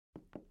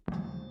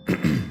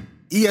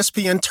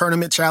ESPN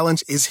Tournament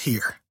Challenge is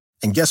here.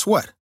 And guess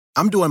what?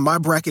 I'm doing my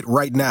bracket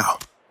right now.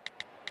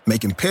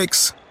 Making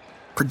picks,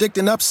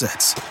 predicting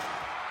upsets,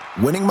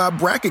 winning my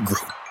bracket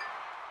group,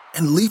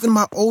 and leaving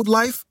my old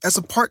life as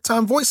a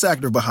part-time voice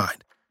actor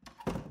behind.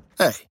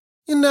 Hey,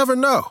 you never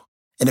know.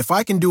 And if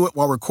I can do it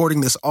while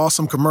recording this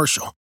awesome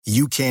commercial,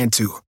 you can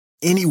too.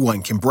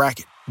 Anyone can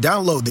bracket.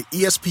 Download the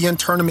ESPN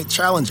Tournament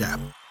Challenge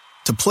app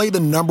to play the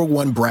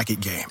 #1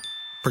 bracket game.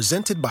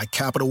 Presented by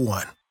Capital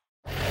One.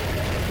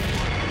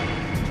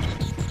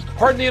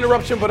 Pardon the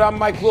interruption, but I'm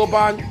Mike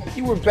Wilbon.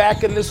 You were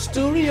back in the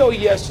studio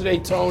yesterday,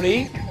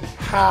 Tony.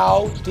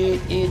 How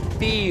did it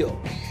feel?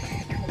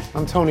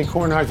 I'm Tony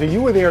Kornheiser.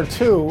 You were there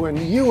too, and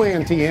you,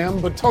 Auntie M,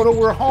 but Toto,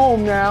 we're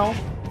home now.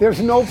 There's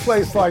no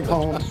place like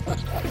home.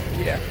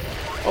 Yeah.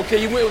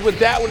 Okay, you went with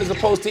that one as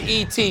opposed to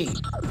E.T.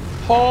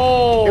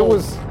 Home. It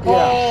was,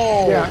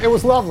 home. Yeah, it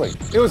was lovely.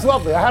 It was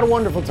lovely. I had a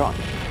wonderful time.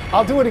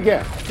 I'll do it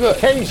again. Good.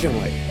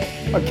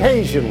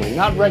 Occasionally,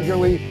 not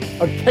regularly,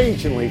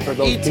 occasionally for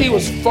those E.T. people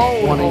was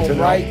phone wanting home, to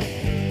know.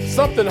 right?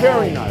 Something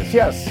Very home. nice,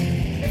 yes.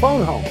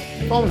 Phone home.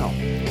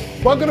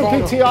 Welcome to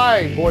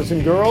PTI, boys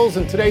and girls.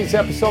 In today's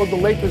episode, the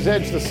Lakers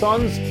edge the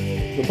Suns,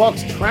 the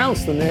Bucks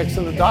trounce the Knicks,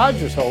 and the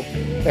Dodgers hope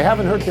they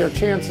haven't hurt their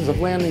chances of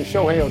landing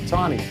Shohei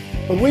Ohtani.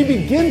 But we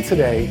begin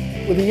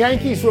today with the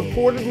Yankees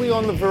reportedly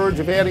on the verge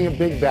of adding a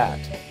big bat.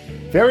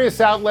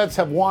 Various outlets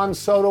have Juan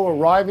Soto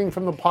arriving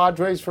from the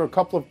Padres for a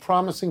couple of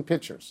promising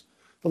pitchers.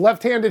 The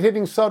left-handed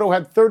hitting Soto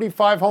had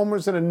 35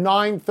 homers and a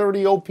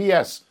 .930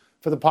 OPS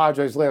for the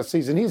Padres last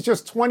season. He's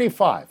just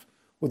 25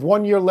 with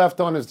 1 year left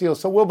on his deal.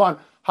 So, Wilbon,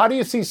 how do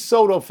you see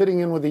Soto fitting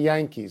in with the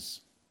Yankees?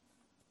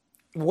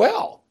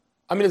 Well,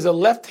 I mean, as a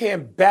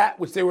left-hand bat,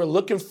 which they were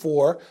looking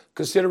for,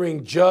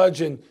 considering Judge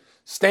and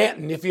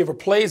Stanton, if he ever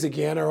plays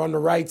again, are on the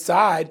right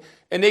side,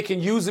 and they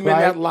can use him in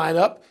that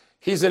lineup.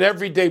 He's an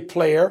everyday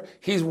player.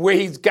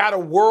 He's got a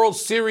World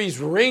Series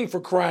ring,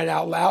 for crying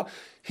out loud.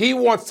 He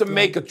wants to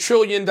make $1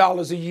 trillion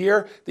a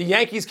year. The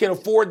Yankees can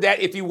afford that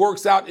if he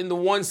works out in the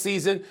one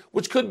season,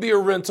 which could be a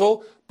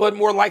rental, but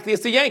more likely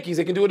it's the Yankees.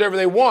 They can do whatever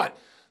they want.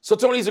 So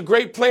Tony's a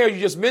great player. You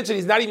just mentioned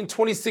he's not even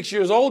 26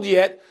 years old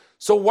yet.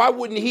 So why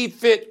wouldn't he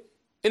fit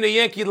in the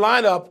Yankee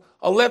lineup?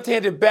 A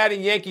left-handed bat in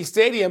Yankee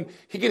Stadium,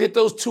 he could hit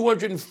those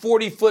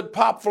 240-foot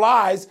pop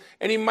flies,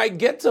 and he might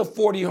get to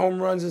 40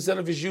 home runs instead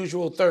of his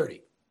usual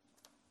 30.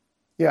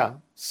 Yeah.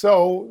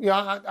 So,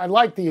 I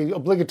like the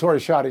obligatory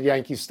shot at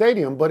Yankee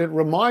Stadium, but it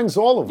reminds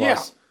all of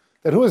us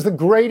that who is the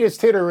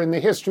greatest hitter in the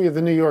history of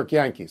the New York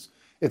Yankees?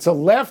 It's a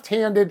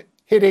left-handed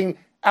hitting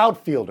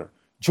outfielder,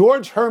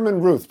 George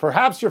Herman Ruth.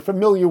 Perhaps you're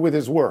familiar with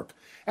his work.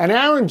 And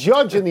Aaron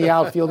Judge in the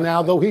outfield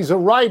now, though he's a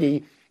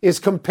righty, is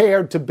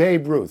compared to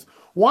Babe Ruth.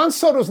 Juan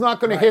Soto's not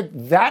going to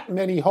hit that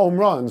many home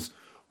runs,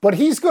 but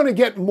he's going to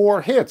get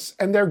more hits,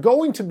 and they're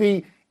going to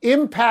be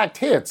impact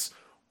hits.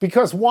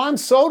 Because Juan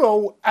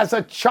Soto, as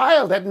a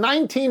child at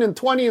 19 and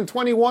 20 and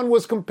 21,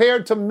 was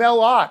compared to Mel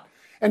Ott.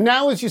 And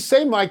now, as you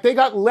say, Mike, they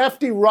got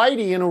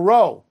lefty-righty in a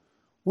row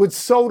with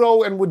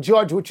Soto and with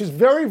Judge, which is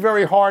very,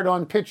 very hard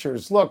on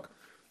pitchers. Look,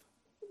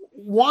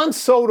 Juan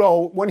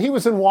Soto, when he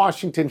was in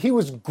Washington, he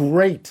was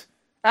great,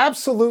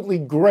 absolutely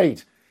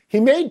great. He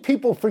made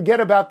people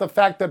forget about the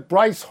fact that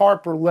Bryce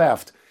Harper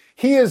left.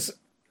 He is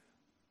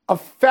a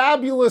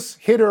fabulous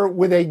hitter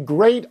with a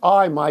great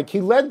eye, Mike. He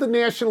led the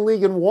National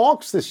League in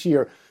walks this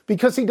year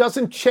because he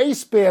doesn't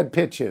chase bad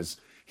pitches.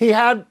 He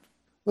had,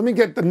 let me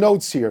get the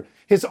notes here,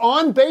 his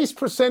on-base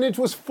percentage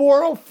was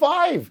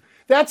 .405.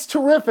 That's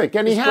terrific.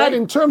 And he had,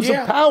 in terms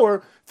of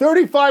power,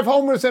 35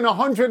 homers and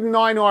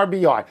 109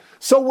 RBI.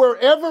 So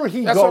wherever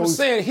he goes, that's what I'm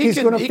saying. He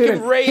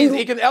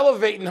can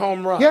elevate in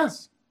home runs.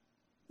 Yes.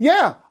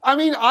 Yeah. I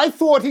mean, I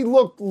thought he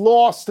looked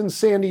lost in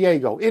San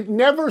Diego. It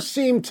never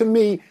seemed to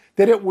me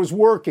that it was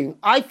working.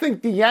 I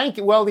think the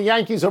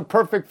Yankees are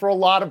perfect for a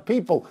lot of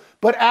people.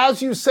 But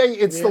as you say,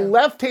 it's the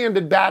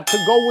left-handed bat to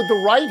go with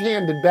the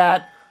right-handed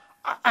bat.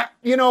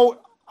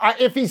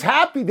 If he's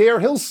happy there,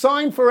 he'll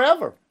sign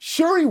forever.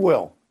 Sure he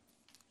will.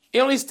 He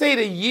only stayed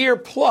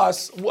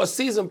a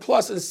season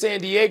plus in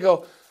San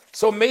Diego.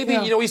 So maybe,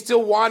 he's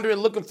still wandering,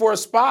 looking for a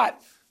spot.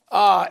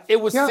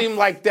 It would seem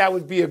like that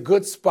would be a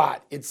good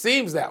spot. It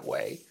seems that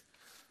way.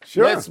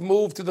 Sure. Let's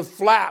move to the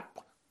flap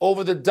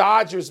over the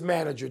Dodgers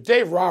manager,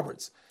 Dave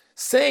Roberts,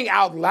 saying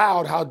out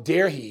loud, how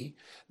dare he,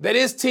 that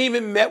his team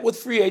had met with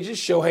free agent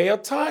Shohei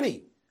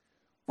Ohtani.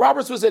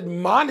 Roberts was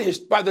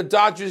admonished by the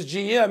Dodgers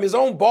GM, his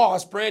own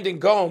boss, Brandon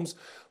Gomes,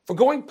 for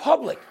going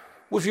public,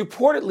 which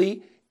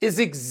reportedly is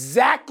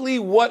exactly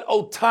what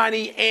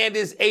Ohtani and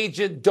his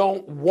agent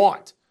don't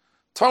want.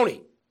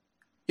 Tony,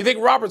 you think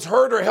Roberts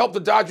hurt or helped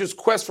the Dodgers'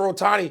 quest for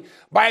Ohtani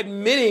by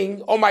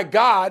admitting, oh my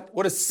God,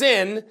 what a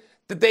sin,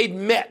 that they'd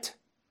met?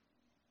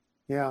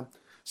 Yeah.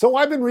 So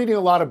I've been reading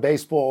a lot of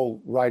baseball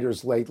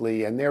writers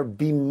lately, and they're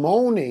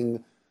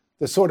bemoaning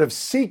the sort of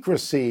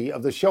secrecy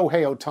of the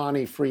Shohei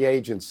Ohtani free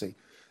agency.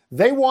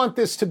 They want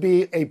this to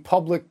be a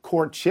public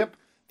courtship.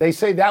 They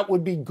say that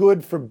would be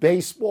good for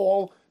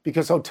baseball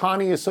because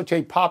Ohtani is such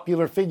a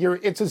popular figure.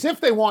 It's as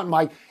if they want,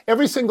 Mike,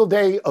 every single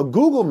day a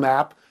Google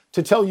map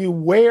to tell you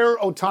where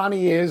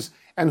Ohtani is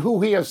and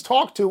who he has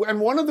talked to. And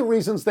one of the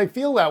reasons they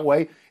feel that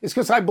way is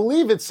because I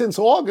believe it's since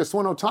August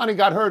when Ohtani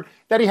got hurt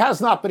that he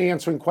has not been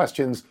answering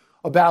questions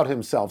about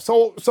himself.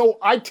 So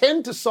I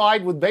tend to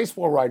side with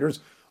baseball writers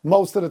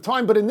most of the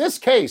time. But in this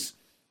case,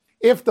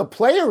 if the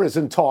player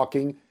isn't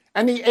talking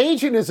and the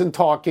agent isn't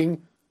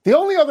talking, the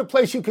only other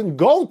place you can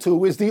go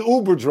to is the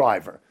Uber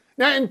driver.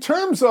 Now, in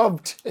terms of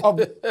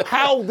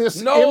how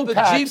this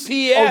impacts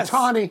the GPS.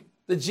 Ohtani,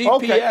 the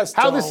GPS,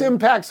 how this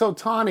impacts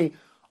Ohtani,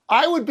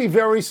 I would be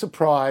very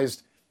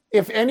surprised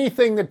if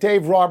anything that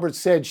Dave Roberts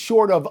said,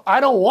 short of "I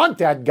don't want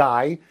that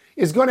guy,"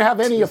 is going to have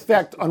any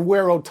effect on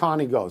where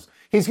Ohtani goes.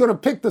 He's going to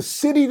pick the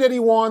city that he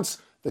wants,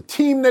 the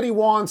team that he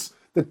wants,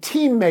 the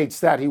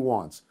teammates that he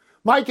wants.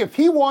 Mike, if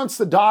he wants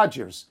the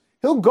Dodgers,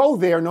 he'll go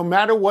there no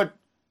matter what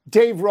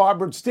Dave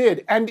Roberts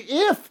did. And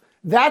if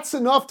that's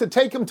enough to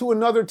take him to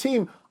another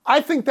team, I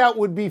think that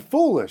would be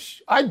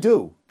foolish. I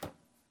do.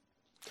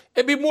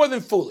 It'd be more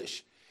than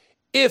foolish.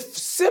 If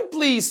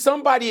simply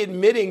somebody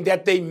admitting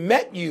that they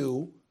met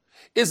you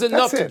is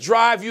enough to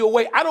drive you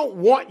away, I don't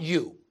want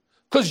you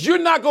because you're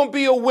not going to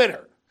be a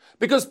winner.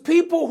 Because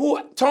people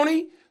who,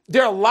 Tony,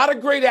 there are a lot of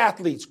great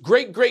athletes,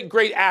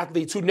 great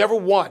athletes who never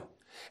won.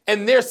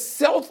 And their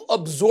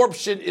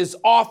self-absorption is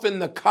often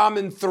the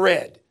common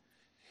thread.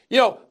 You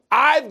know,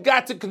 I've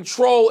got to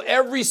control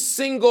every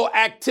single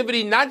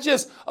activity, not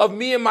just of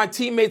me and my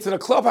teammates in a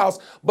clubhouse,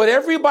 but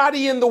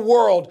everybody in the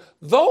world.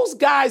 Those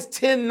guys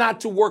tend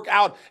not to work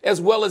out as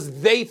well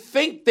as they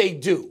think they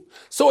do.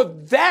 So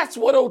if that's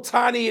what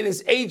Ohtani and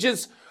his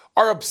agents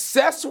are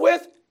obsessed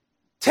with,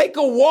 take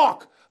a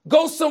walk,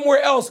 go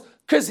somewhere else,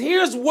 because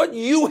here's what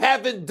you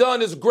haven't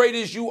done as great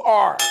as you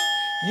are.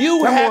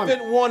 You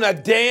haven't won a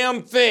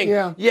damn thing.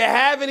 Yeah. You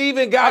haven't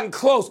even gotten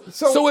close.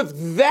 So if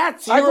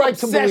that's your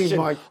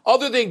obsession,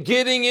 other than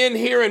getting in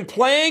here and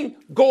playing,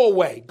 go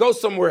away. Go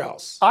somewhere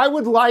else. I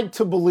would like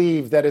to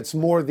believe that it's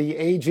more the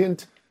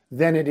agent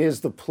than it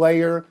is the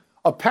player.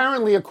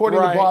 Apparently,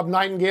 according to Bob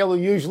Nightingale, who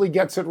usually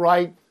gets it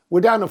right,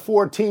 we're down to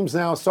 4 teams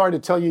now. Sorry to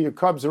tell you your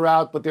Cubs are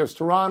out, but there's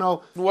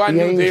Toronto, the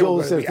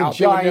Angels, there's the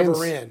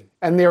Giants,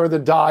 and there are the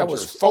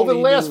Dodgers. Over the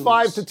last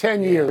 5 to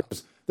 10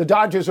 years, the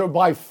Dodgers are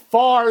by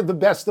far the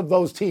best of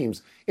those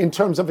teams in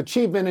terms of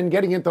achievement and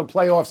getting into the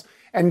playoffs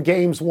and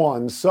games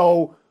won.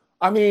 So,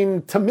 I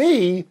mean, to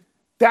me,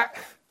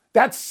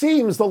 that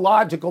seems the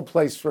logical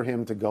place for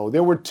him to go.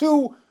 There were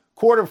 2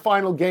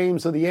 quarterfinal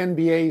games of the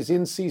NBA's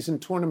in-season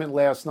tournament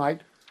last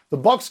night. The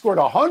Bucks scored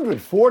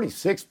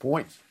 146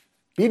 points,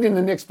 beating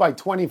the Knicks by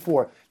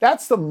 24.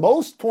 That's the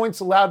most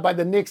points allowed by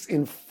the Knicks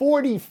in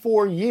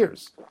 44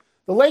 years.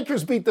 The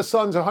Lakers beat the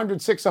Suns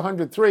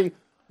 106-103.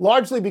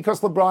 Largely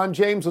because LeBron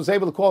James was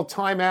able to call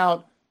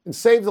timeout and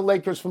save the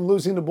Lakers from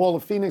losing the ball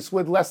to Phoenix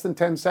with less than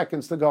 10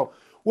 seconds to go.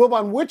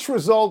 Wilbon, which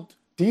result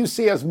do you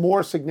see as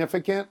more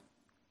significant?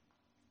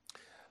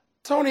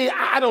 Tony,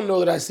 I don't know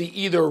that I see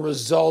either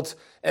result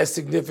as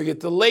significant.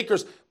 The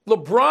Lakers,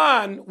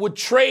 LeBron would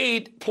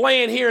trade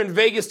playing here in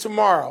Vegas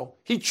tomorrow.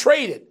 He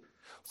traded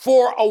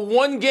for a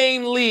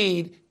 1-game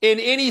lead in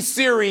any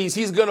series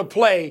he's going to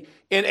play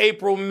in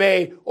April,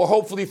 May, or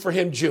hopefully for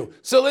him, June.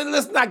 So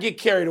let's not get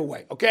carried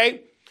away,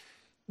 okay?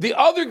 The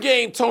other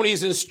game, Tony,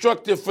 is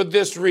instructive for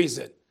this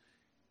reason.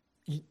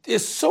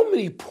 There's so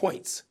many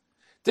points.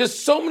 There's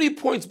so many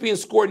points being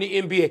scored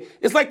in the NBA.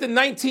 It's like the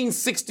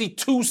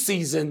 1962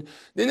 season.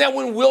 Then that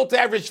when Wilt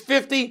averaged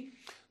 50.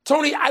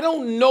 Tony, I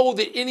don't know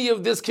that any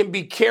of this can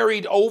be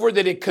carried over,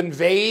 that it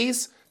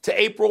conveys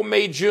to April,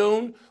 May,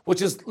 June,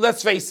 which is,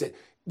 let's face it,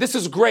 this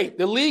is great.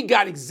 The league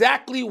got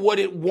exactly what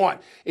it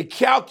wanted. It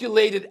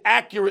calculated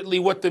accurately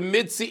what the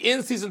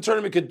in-season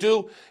tournament could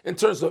do in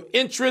terms of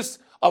interest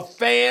of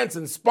fans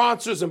and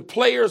sponsors and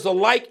players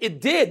alike.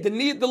 It did. The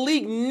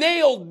league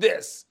nailed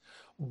this.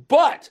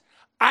 But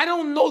I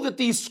don't know that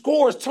these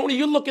scores, Tony,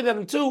 you're looking at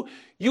them too.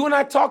 You and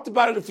I talked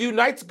about it a few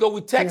nights ago. We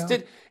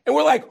texted, and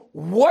we're like,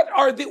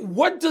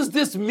 what does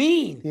this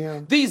mean? Yeah.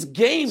 These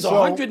games,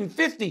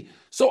 150.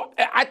 So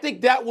I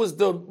think that was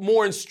the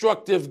more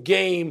instructive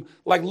game,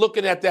 like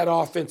looking at that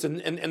offense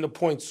and the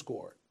points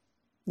scored.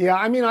 Yeah,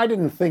 I mean, I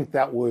didn't think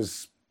that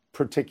was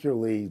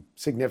particularly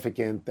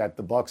significant that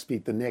the Bucks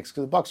beat the Knicks,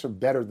 because the Bucks are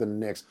better than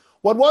the Knicks.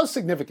 What was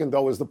significant,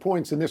 though, is the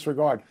points in this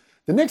regard.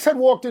 The Knicks had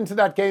walked into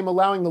that game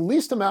allowing the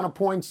least amount of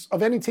points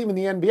of any team in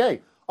the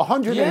NBA,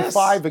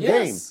 105 a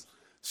game.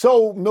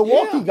 So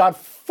Milwaukee got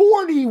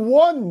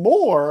 41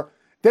 more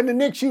than the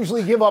Knicks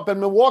usually give up, and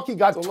Milwaukee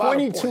got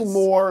 22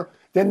 more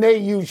than they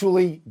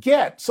usually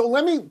get. So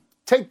let me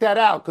take that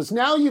out, because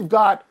now you've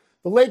got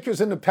the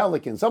Lakers and the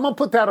Pelicans. I'm going to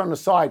put that on the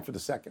side for the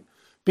second,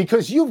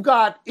 because you've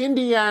got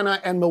Indiana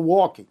and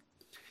Milwaukee.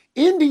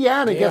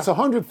 Indiana gets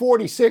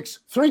 146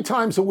 3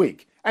 times a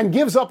week and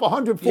gives up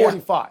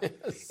 145.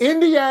 Yes.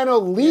 Indiana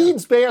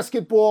leads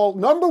basketball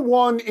number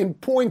 1 in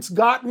points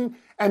gotten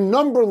and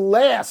number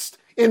last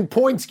in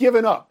points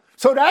given up.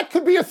 So that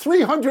could be a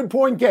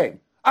 300-point game.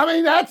 I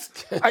mean,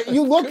 that's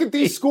you look at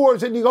these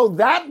scores and you go,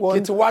 that one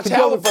get to watch could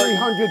go to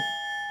 300.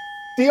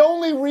 The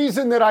only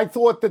reason that I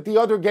thought that the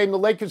other game, the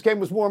Lakers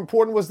game, was more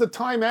important was the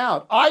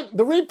timeout.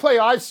 The replay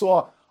I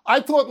saw, I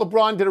thought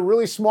LeBron did a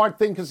really smart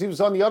thing because he was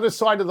on the other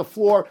side of the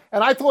floor,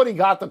 and I thought he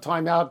got the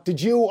timeout.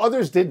 Did you?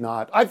 Others did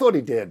not. I thought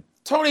he did.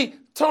 Tony,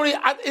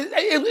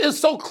 it's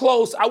so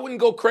close. I wouldn't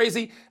go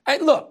crazy.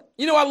 And look,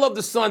 I love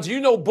the Suns.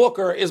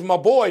 Booker is my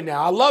boy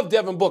now. I love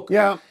Devin Booker.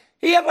 Yeah.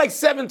 He had like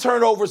 7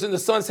 turnovers, and the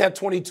Suns had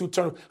 22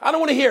 turnovers. I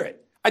don't want to hear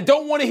it. I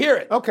don't want to hear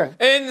it. Okay.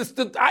 And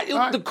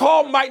the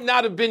call might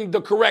not have been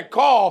the correct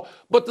call,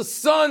 but the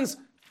Suns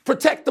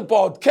protect the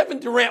ball. Kevin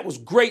Durant was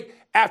great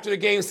after the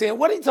game saying,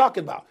 what are you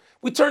talking about?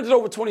 We turned it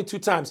over 22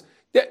 times.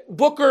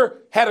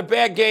 Booker had a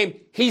bad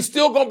game. He's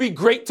still going to be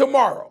great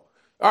tomorrow.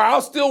 All right,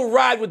 I'll still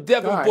ride with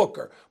Devin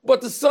Booker.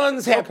 But the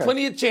Suns had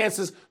plenty of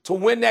chances to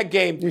win that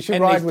game. You should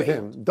ride with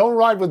him. Don't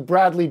ride with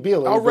Bradley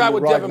Beal. I'll ride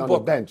with Devin Booker. On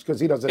the bench because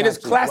he doesn't in his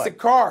classic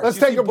cars. Let's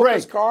take a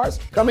break. Cars?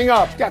 Coming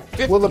up,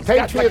 50, will the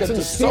Patriots and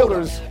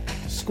Steelers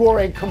score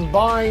a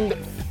combined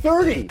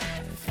 30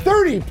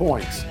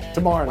 points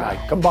tomorrow night?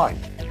 Combined.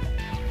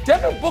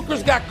 Devin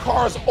Booker's got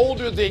cars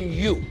older than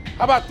you.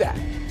 How about that?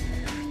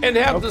 And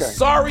have the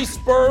sorry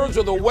Spurs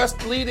or the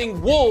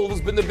West-leading Wolves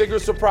been the bigger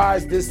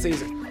surprise this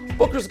season?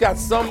 Booker's got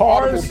some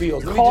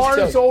automobiles.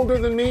 Cars older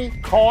than me?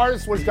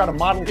 Cars? He's got a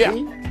Model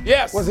T?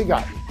 Yes. What's he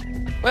got?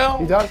 Well,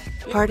 he does?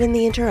 Pardon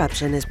the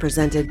Interruption is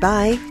presented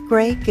by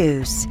Grey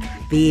Goose.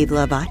 Vive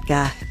la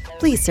vodka.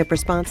 Please sip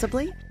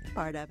responsibly.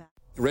 Part of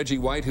Reggie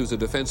White, who's a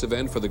defensive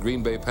end for the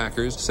Green Bay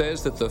Packers,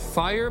 says that the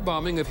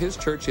firebombing of his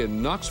church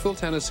in Knoxville,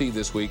 Tennessee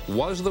this week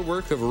was the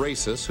work of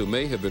racists who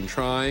may have been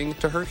trying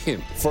to hurt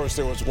him. First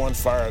there was one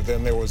fire,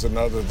 then there was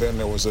another, then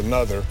there was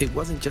another. It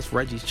wasn't just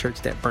Reggie's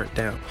church that burnt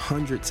down.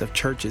 Hundreds of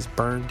churches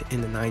burned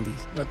in the 90s.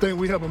 I think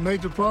we have a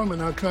major problem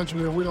in our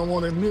country that we don't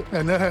want to admit,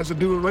 and that has to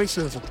do with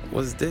racism.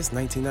 Was this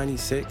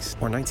 1996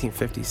 or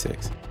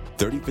 1956?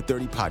 30 for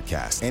 30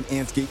 podcast and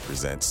Antscape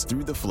presents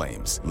Through the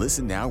Flames.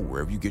 Listen now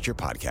wherever you get your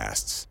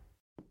podcasts.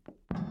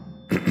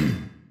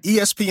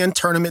 ESPN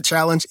Tournament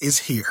Challenge is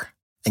here.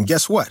 And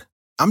guess what?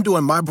 I'm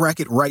doing my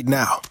bracket right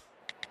now.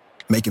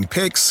 Making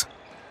picks,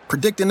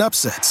 predicting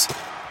upsets,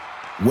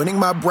 winning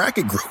my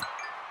bracket group,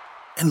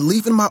 and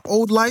leaving my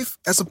old life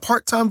as a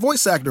part-time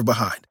voice actor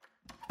behind.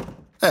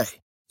 Hey,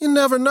 you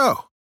never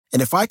know.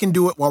 And if I can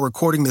do it while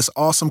recording this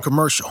awesome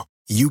commercial,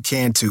 you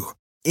can too.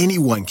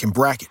 Anyone can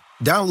bracket.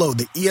 Download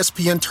the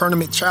ESPN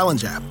Tournament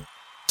Challenge app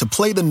to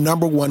play the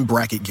 #1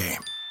 bracket game.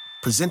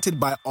 Presented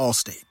by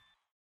Allstate.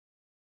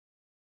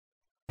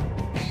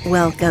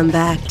 Welcome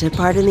back to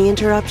Pardon the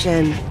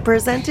Interruption,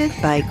 presented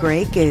by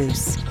Grey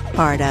Goose,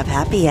 part of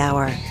Happy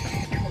Hour.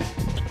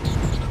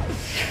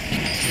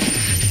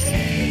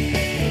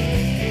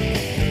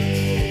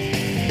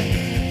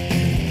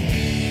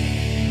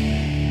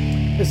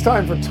 It's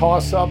time for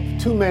toss-up.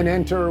 2 men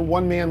enter,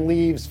 1 man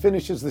leaves,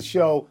 finishes the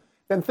show,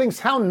 then thinks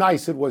how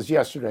nice it was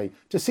yesterday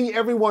to see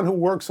everyone who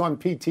works on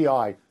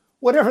PTI,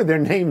 whatever their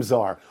names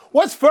are.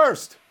 What's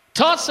first?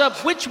 Toss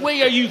up, which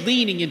way are you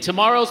leaning in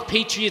tomorrow's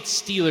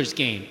Patriots-Steelers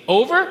game?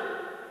 Over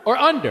or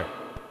under?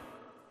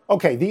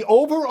 Okay, the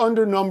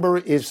over-under number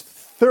is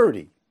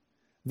 30.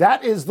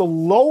 That is the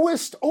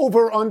lowest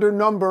over-under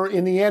number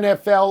in the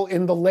NFL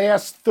in the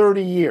last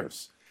 30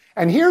 years.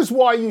 And here's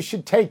why you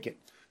should take it.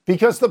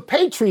 Because the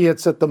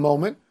Patriots at the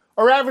moment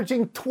are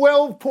averaging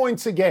 12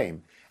 points a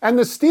game. And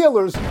the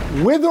Steelers,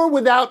 with or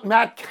without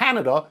Matt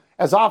Canada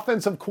as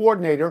offensive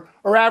coordinator,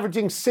 are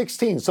averaging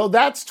 16. So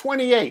that's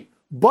 28.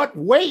 But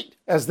wait,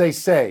 as they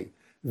say,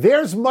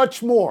 there's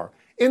much more.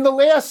 In the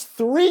last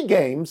 3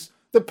 games,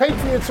 the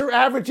Patriots are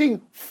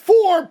averaging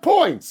 4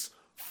 points.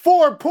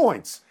 4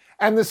 points.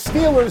 And the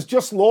Steelers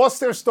just lost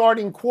their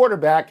starting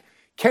quarterback,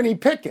 Kenny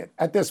Pickett,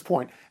 at this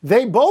point.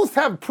 They both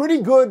have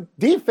pretty good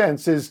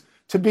defenses,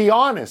 to be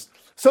honest.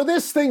 So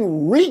this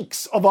thing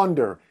reeks of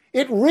under.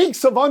 It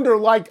reeks of under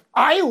like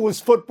Iowa's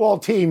football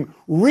team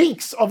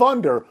reeks of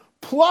under.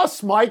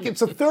 Plus, Mike,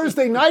 it's a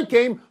Thursday night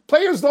game.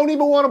 Players don't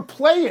even want to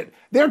play it.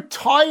 They're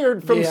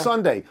tired from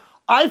Sunday.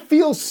 I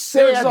feel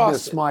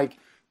sadness, Mike.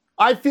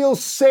 I feel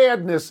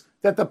sadness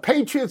that the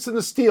Patriots and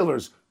the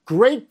Steelers,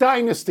 great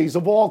dynasties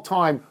of all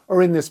time,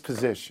 are in this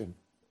position.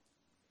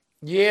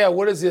 Yeah,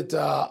 what is it?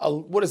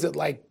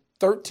 Like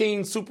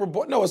 13 Super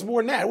Bowls? No, it's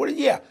more than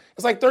that.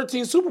 It's like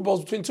 13 Super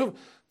Bowls between two.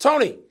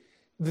 Tony,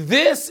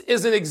 this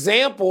is an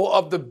example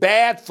of the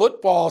bad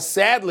football,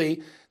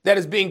 sadly, that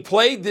is being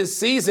played this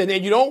season,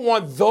 and you don't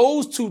want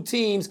those two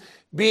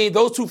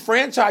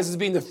franchises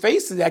being the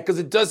face of that because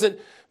it doesn't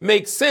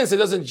make sense. It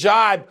doesn't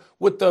jibe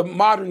with the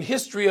modern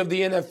history of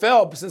the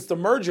NFL since the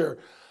merger.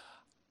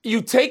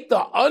 You take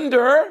the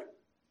under.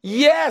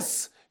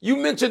 Yes. You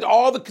mentioned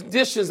all the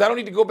conditions. I don't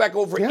need to go back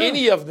over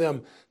any of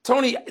them.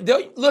 Tony,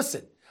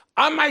 listen,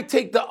 I might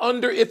take the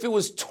under if it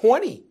was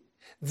 20.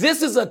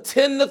 This is a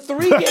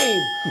 10-3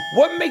 game.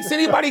 What makes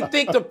anybody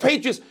think the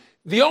Patriots?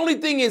 The only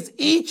thing is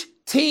each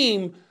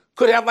team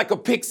could have like a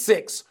pick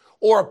six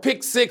or a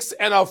pick six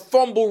and a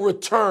fumble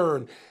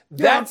return.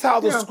 That's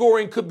how the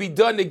scoring could be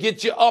done to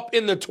get you up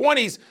in the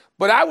 20s.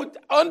 But I would,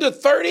 under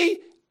 30,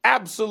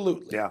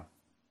 absolutely. Yeah.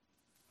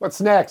 What's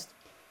next?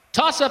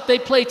 Toss-up they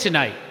play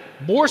tonight.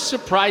 More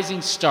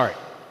surprising start.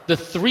 The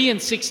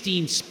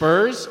 3-16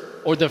 Spurs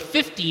or the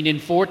 15-4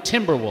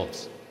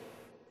 Timberwolves?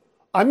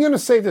 I'm going to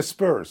say the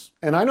Spurs.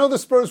 And I know the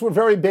Spurs were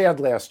very bad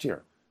last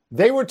year.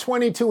 They were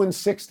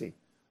 22-60.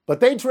 But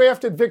they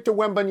drafted Victor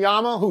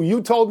Wembanyama, who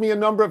you told me a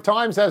number of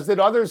times, as did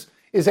others,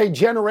 is a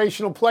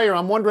generational player.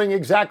 I'm wondering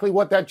exactly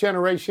what that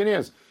generation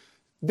is.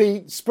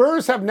 The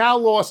Spurs have now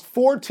lost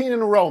 14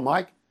 in a row,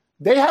 Mike.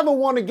 They haven't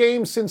won a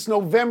game since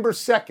November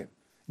 2nd.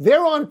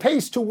 They're on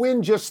pace to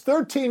win just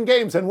 13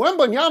 games, and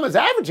Wembanyama is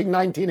averaging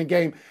 19 a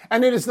game,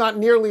 and it is not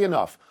nearly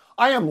enough.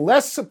 I am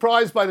less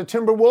surprised by the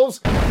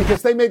Timberwolves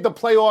because they made the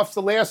playoffs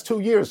the last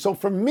 2 years. So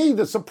for me,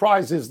 the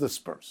surprise is the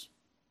Spurs.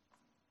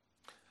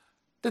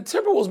 The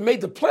Timberwolves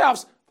made the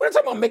playoffs. We're not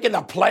talking about making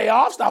the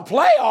playoffs. The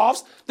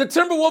playoffs, the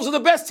Timberwolves are the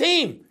best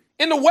team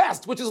in the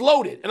West, which is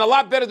loaded and a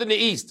lot better than the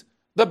East.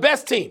 The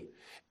best team.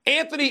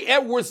 Anthony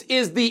Edwards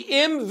is the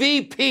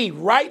MVP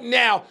right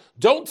now.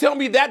 Don't tell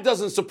me that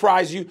doesn't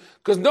surprise you,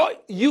 because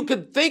you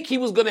could think he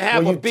was going to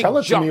have a big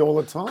jump to me all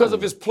the time because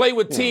of his play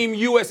with Team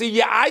USA.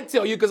 Yeah, I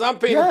tell you because I'm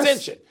paying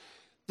attention.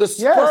 The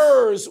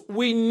Spurs,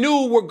 we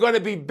knew were going to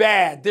be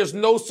bad. There's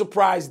no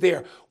surprise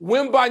there.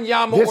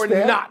 Wembanyama or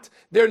not,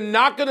 they're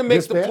not going to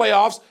make the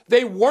playoffs.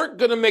 They weren't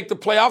going to make the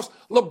playoffs.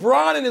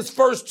 LeBron in his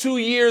first 2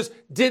 years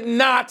did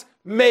not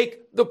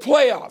make the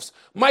playoffs.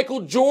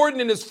 Michael Jordan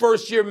in his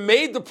first year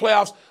made the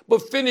playoffs,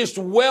 but finished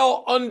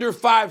well under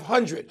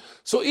 500.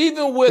 So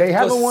even with they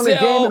haven't won a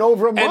game in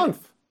over a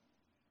month.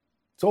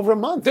 It's over a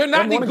month. They're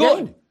not any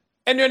good,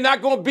 and they're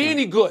not going to be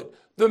any good.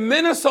 The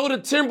Minnesota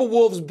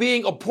Timberwolves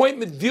being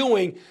appointment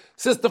viewing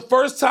since the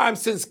first time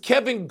since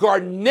Kevin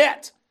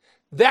Garnett,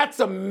 that's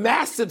a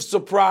massive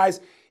surprise,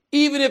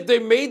 even if they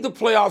made the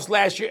playoffs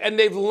last year and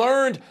they've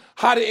learned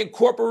how to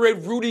incorporate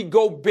Rudy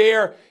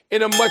Gobert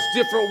in a much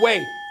different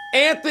way.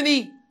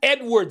 Anthony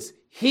Edwards,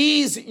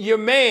 he's your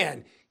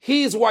man.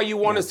 He's why you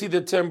want to see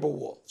the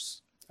Timberwolves.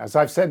 As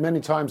I've said many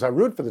times, I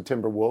root for the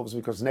Timberwolves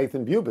because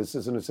Nathan Bubis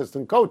is an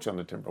assistant coach on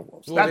the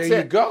Timberwolves. Well, That's there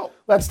it. You go.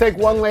 Let's take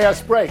one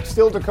last break.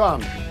 Still to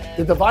come.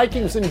 Did the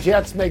Vikings and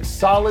Jets make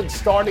solid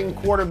starting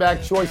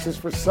quarterback choices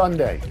for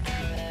Sunday?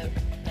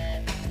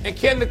 And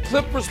can the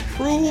Clippers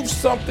prove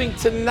something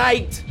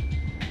tonight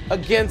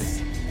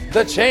against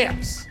the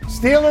champs?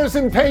 Steelers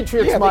and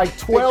Patriots, Mike,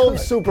 12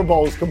 Super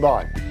Bowls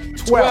combined.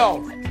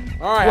 12.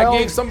 All right, I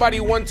gave somebody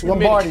one too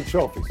many. Lombardi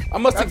trophies. I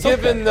must have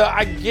given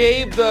I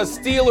gave the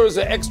Steelers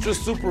an extra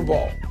Super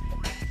Bowl.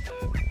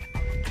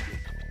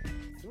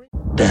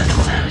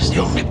 Death is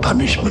the only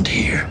punishment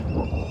here.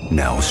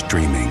 Now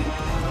streaming,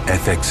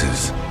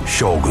 FX's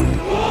Shogun.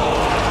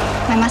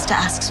 My master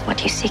asks, what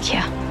do you seek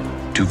here?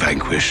 To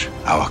vanquish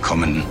our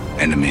common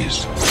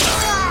enemies.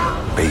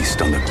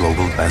 Based on the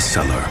global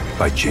bestseller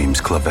by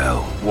James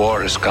Clavell.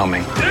 War is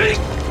coming.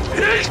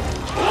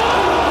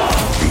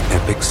 The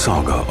epic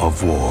saga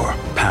of war,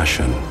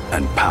 passion,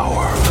 and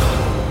power.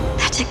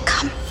 Let it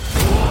come.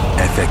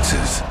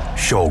 FX's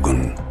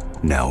Shogun,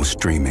 now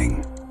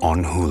streaming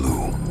on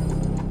Hulu.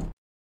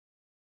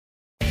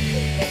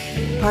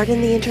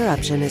 Pardon the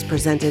Interruption is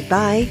presented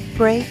by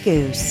Grey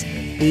Goose.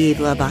 Vive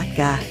la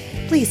vodka.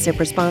 Please sip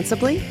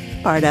responsibly.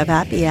 Part of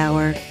Happy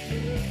Hour.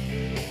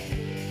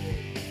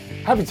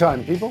 Happy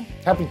time, people.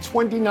 Happy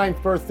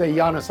 29th birthday,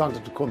 Giannis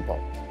Antetokounmpo.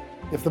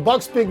 If the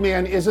Bucks big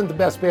man isn't the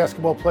best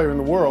basketball player in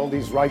the world,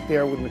 he's right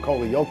there with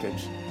Nikola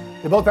Jokic.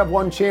 They both have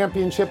one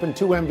championship and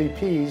 2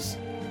 MVPs.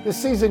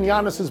 This season,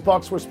 Giannis's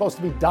Bucks were supposed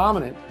to be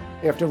dominant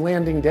after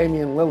landing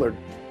Damian Lillard.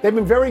 They've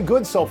been very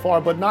good so far,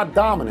 but not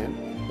dominant.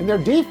 And their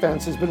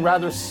defense has been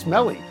rather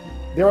smelly.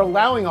 They're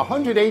allowing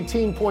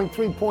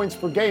 118.3 points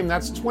per game.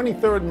 That's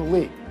 23rd in the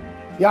league.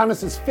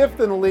 Giannis is 5th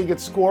in the league at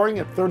scoring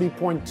at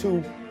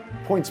 30.2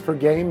 points per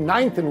game,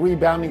 9th in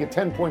rebounding at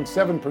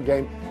 10.7 per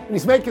game, and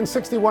he's making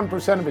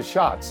 61% of his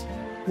shots.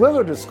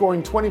 Lillard is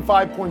scoring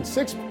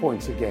 25.6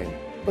 points a game.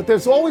 But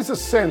there's always a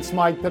sense,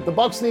 Mike, that the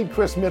Bucks need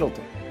Chris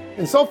Middleton.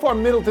 And so far,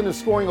 Middleton is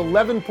scoring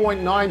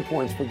 11.9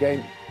 points per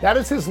game. That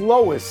is his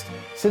lowest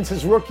since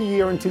his rookie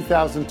year in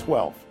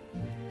 2012.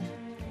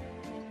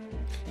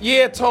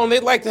 Yeah, Tony,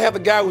 they'd like to have a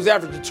guy who's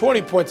averaging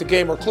 20 points a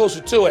game or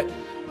closer to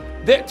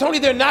it. Tony,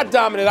 they're not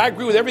dominant. I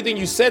agree with everything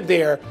you said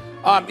there,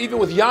 even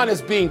with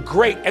Giannis being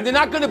great. And they're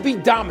not going to be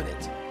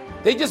dominant.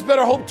 They just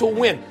better hope to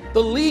win.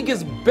 The league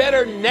is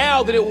better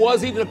now than it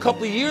was even a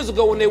couple of years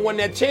ago when they won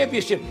that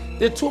championship.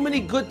 There are too many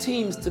good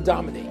teams to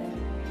dominate.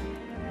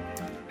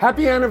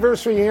 Happy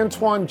anniversary,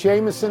 Antoine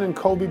Jamison and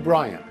Kobe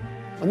Bryant.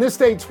 On this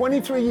day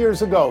 23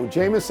 years ago,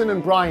 Jamison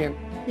and Bryant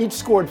each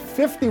scored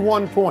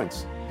 51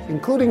 points,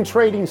 including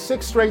trading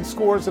 6 straight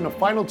scores in the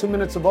final 2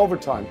 minutes of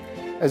overtime,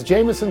 as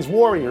Jamison's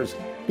Warriors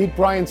beat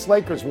Bryant's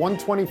Lakers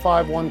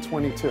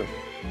 125-122.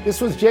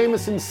 This was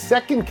Jamison's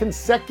second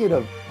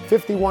consecutive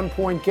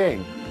 51-point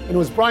game, and it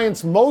was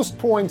Bryant's most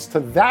points to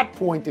that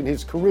point in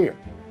his career.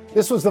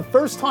 This was the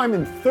first time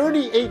in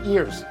 38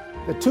 years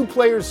that 2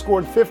 players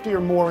scored 50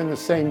 or more in the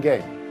same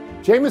game.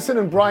 Jamison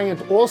and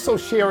Bryant also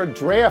share a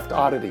draft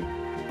oddity.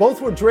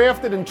 Both were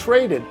drafted and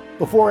traded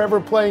before ever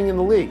playing in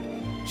the league.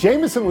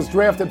 Jamison was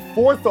drafted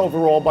 4th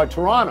overall by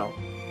Toronto,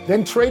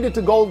 then traded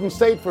to Golden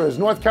State for his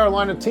North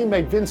Carolina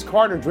teammate Vince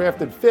Carter,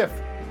 drafted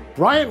 5th.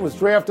 Bryant was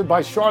drafted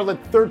by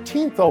Charlotte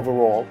 13th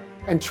overall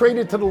and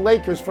traded to the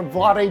Lakers for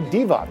Vlade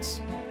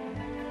Divac.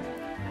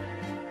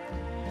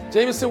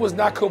 Jamison was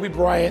not Kobe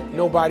Bryant.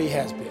 Nobody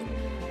has been.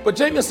 But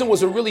Jamison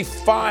was a really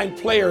fine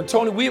player.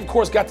 Tony, we, of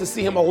course, got to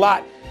see him a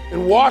lot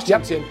in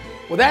Washington. Yep.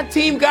 Well, that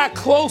team got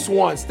close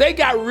once. They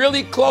got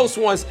really close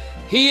once.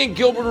 He and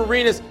Gilbert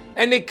Arenas,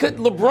 and they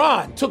couldn't.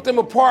 LeBron took them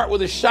apart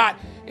with a shot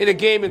in a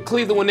game in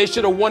Cleveland when they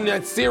should have won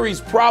that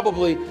series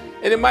probably.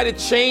 And it might have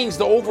changed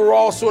the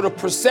overall sort of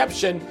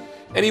perception,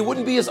 and he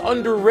wouldn't be as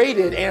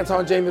underrated,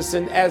 Antawn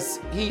Jamison, as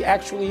he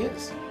actually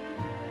is.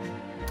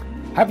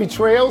 Happy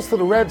trails to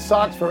the Red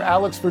Sox for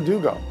Alex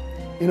Verdugo.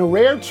 In a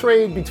rare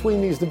trade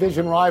between these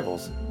division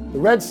rivals, the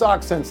Red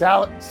Sox sent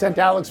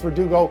Alex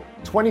Verdugo,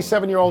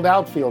 27-year-old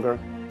outfielder,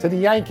 to the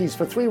Yankees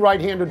for 3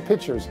 right-handed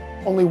pitchers,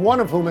 only one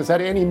of whom has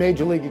had any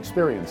major league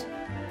experience.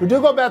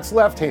 Verdugo bats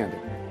left-handed.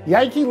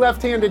 Yankee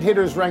left-handed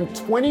hitters ranked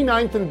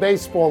 29th in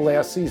baseball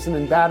last season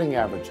in batting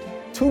average,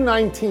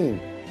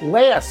 .219,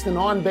 last in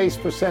on-base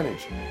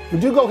percentage.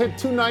 Verdugo hit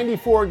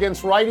 .294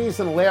 against righties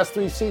in the last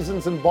 3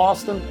 seasons in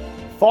Boston,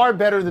 far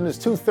better than his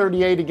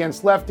 .238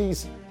 against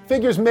lefties.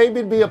 Figures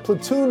maybe to be a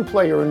platoon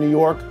player in New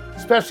York,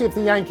 especially if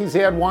the Yankees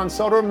add Juan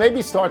Soto, or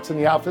maybe starts in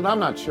the outfield, I'm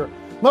not sure.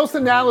 Most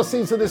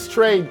analyses of this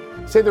trade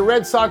say the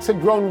Red Sox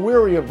had grown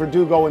weary of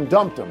Verdugo and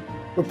dumped him.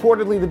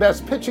 Reportedly, the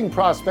best pitching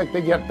prospect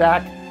they get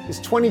back is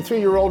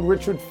 23-year-old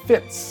Richard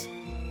Fitz.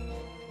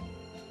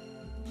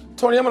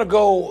 Tony, I'm going to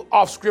go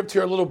off script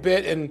here a little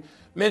bit and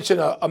mention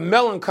a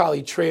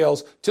melancholy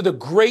trails to the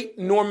great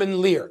Norman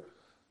Lear.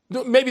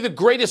 Maybe the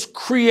greatest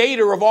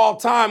creator of all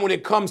time when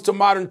it comes to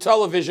modern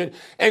television,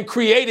 and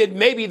created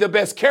maybe the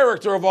best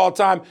character of all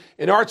time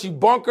in Archie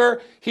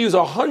Bunker. He was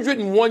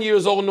 101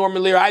 years old,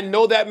 Norman Lear. I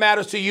know that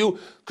matters to you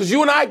because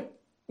you and I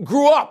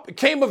grew up,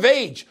 came of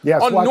age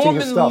on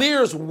Norman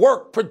Lear's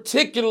work,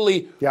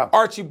 particularly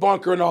Archie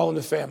Bunker and All in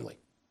the Family.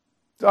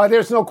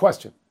 There's no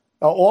question.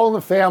 All in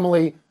the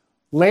Family,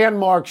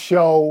 landmark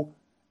show,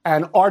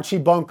 and Archie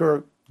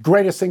Bunker,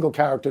 greatest single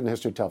character in the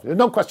history of television.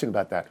 No question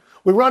about that.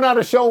 We run out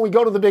of show and we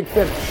go to the big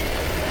finish.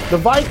 The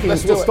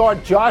Vikings will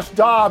start Josh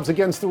Dobbs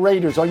against the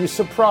Raiders. Are you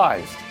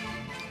surprised?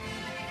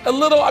 A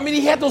little. I mean,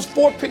 he had those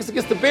 4 picks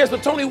against the Bears,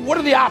 but Tony, what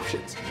are the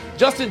options?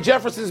 Justin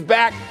Jefferson's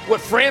back. What,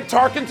 Fran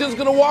Tarkenton's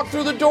going to walk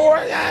through the door?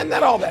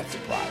 Not all that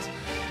surprised.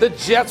 The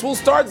Jets will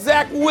start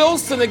Zach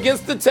Wilson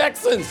against the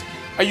Texans.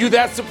 Are you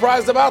that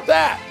surprised about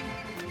that?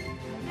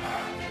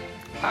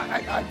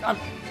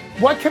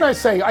 What can I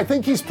say? I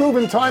think he's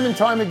proven time and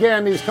time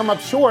again he's come up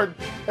short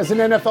as an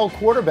NFL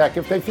quarterback.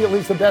 If they feel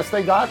he's the best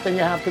they got, then you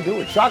have to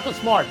do it. Shaka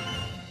Smart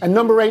and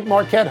number 8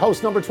 Marquette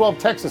host number 12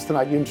 Texas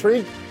tonight. You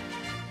intrigued?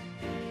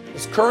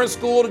 His current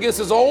school against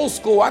his old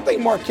school. I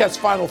think Marquette's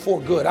Final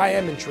Four good. I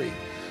am intrigued.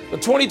 The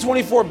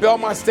 2024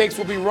 Belmont Stakes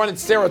will be run at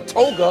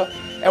Saratoga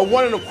at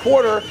 1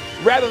 1/4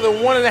 rather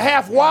than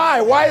 1.5.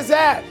 Why? Why is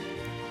that?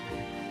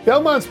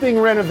 Belmont's being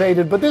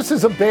renovated, but this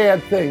is a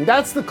bad thing.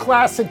 That's the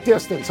classic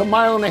distance, 1.5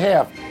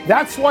 miles.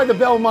 That's why the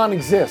Belmont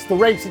exists, the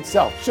race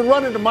itself. Should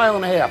run it 1.5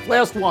 miles.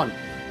 Last one.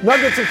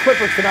 Nuggets and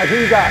Clippers tonight. Who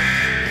you got?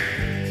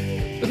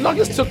 The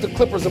Nuggets took the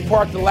Clippers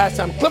apart the last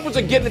time. Clippers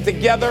are getting it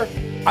together.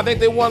 I think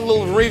they want a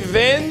little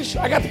revenge.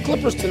 I got the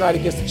Clippers tonight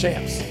against the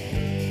champs.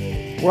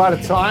 We're out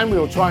of time. We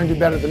will try and do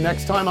better the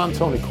next time. I'm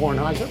Tony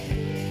Kornheiser.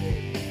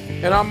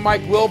 And I'm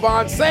Mike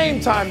Wilbon. Same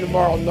time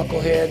tomorrow,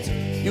 knuckleheads.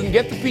 You can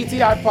get the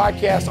PTI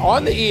podcast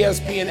on the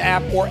ESPN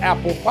app or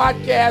Apple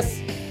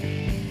Podcasts.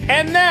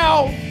 And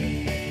now,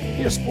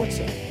 here's Sports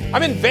Center.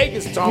 I'm in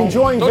Vegas, Tom.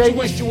 Enjoying Don't Vegas? You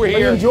wish you were here?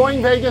 Are you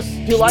enjoying Vegas?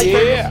 Do you like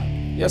Vegas? Yeah.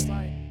 Yes.